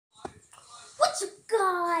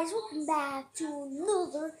Guys, welcome back to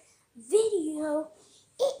another video.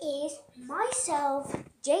 It is myself,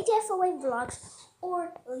 JJFOA Vlogs,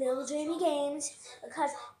 or Little Jamie Games,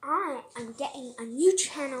 because I am getting a new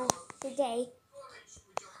channel today.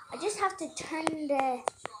 I just have to turn the,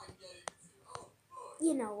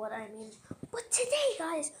 you know what I mean. But today,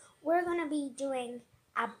 guys, we're gonna be doing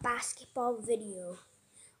a basketball video.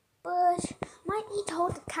 But might need to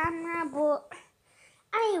hold the camera, but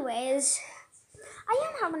anyways, I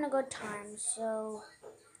am having a good time, so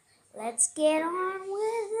let's get on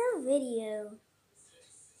with the video.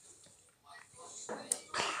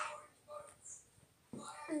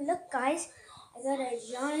 Look, guys, I got a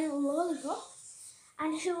giant lollipop,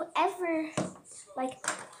 and whoever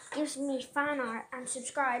gives me fan art and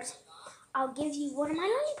subscribes, I'll give you one of my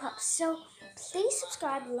lollipops. So please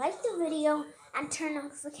subscribe, like the video, and turn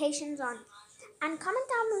notifications on, and comment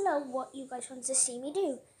down below what you guys want to see me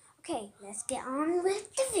do. Okay, let's get on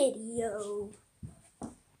with the video.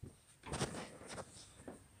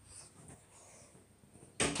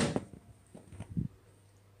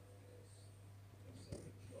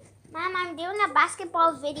 Mom, I'm doing a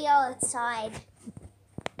basketball video outside.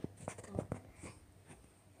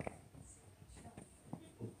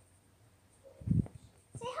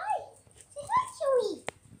 Say hi. Say hi, Joey.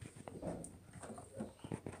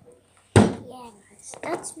 Yeah, guys,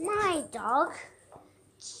 that's my dog,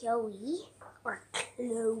 Joey, or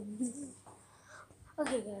Chloe.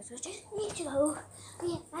 Okay, guys, I just need to go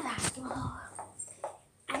get my basketball.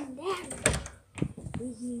 And then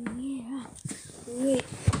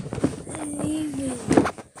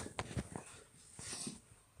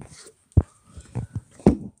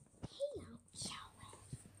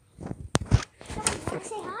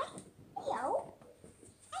say hi. Hello.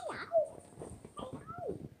 Hello.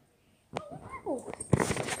 Hello.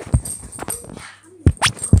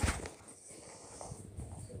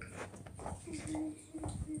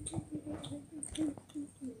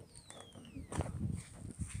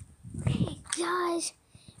 Okay, guys,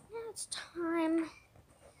 now it's time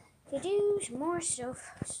to do some more stuff.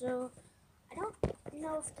 So I don't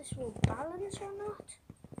know if this will balance or not.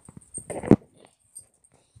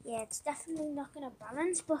 Yeah, it's definitely not gonna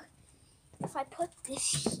balance, but if I put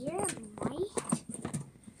this here, it might.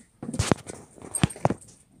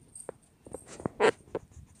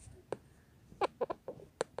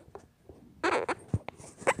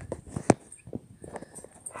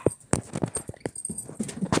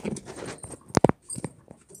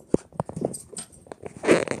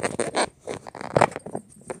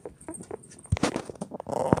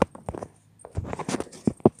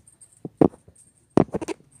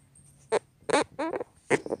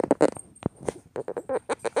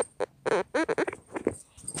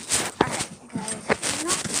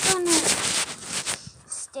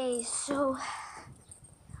 So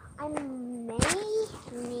I may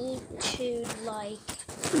need to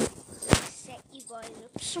set you guys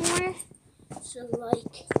up somewhere. So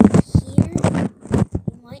here,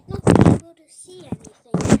 you might not be able to see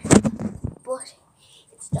anything, but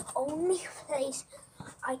it's the only place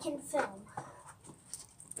I can film.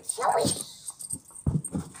 Joey!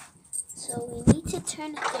 So we need to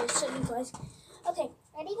turn it there so you guys. Okay,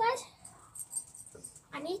 ready, guys?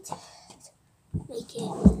 I need to make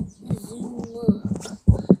it zoom up.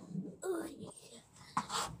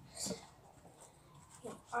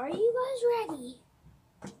 Are you guys ready?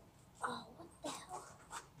 Oh, what the hell?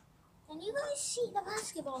 Can you guys see the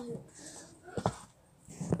basketball hoop?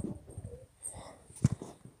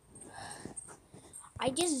 I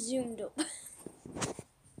just zoomed up.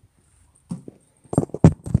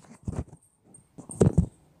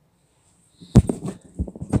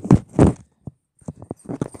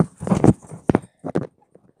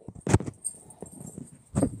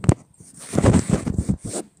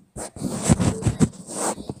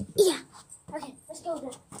 Okay, let's go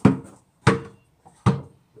then.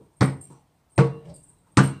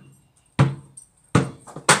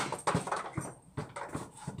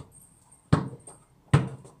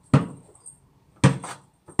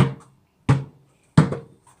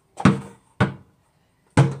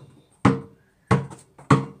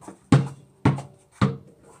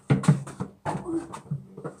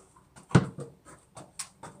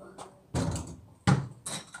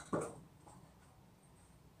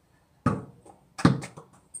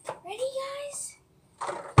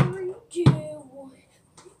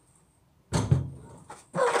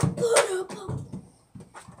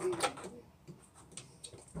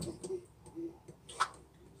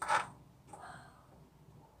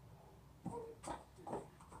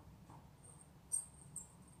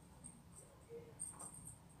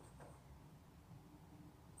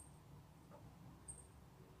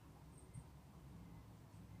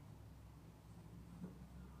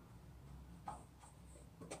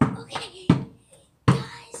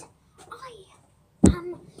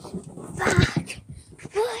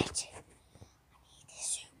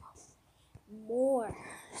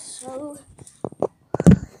 So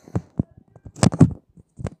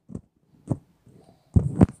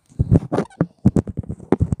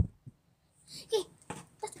okay,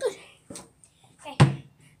 that's good. Okay,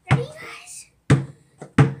 ready, guys?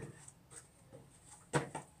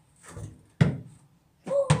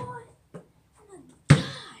 Oh my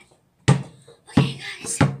god. Okay,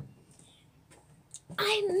 guys.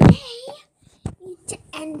 I may need to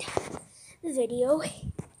end the video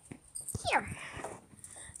here.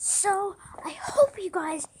 So I hope you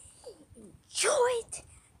guys enjoyed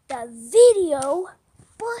the video,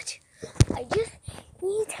 but I just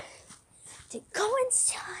need to go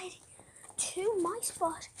inside to my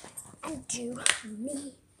spot and do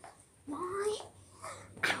my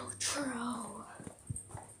outro.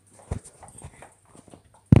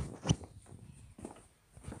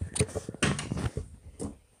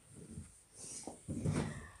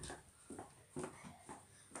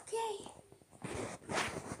 Okay.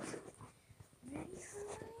 Ready for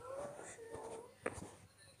my outro?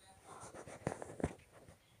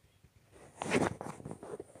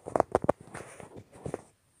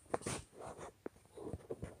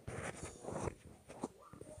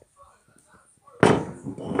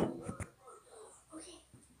 Okay.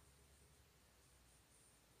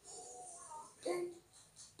 Dun,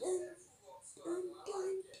 dun, dun,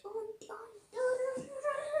 dun, dun, dun,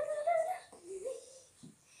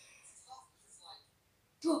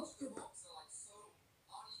 Drop the ball.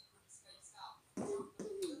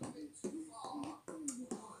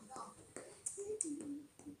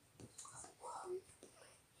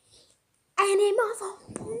 Animal.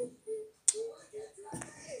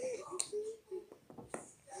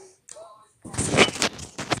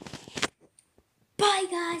 Bye,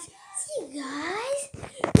 guys. See you guys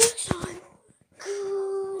next time.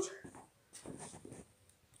 Good.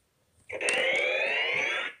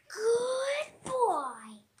 Good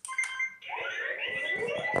boy.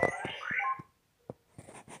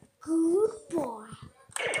 Good boy.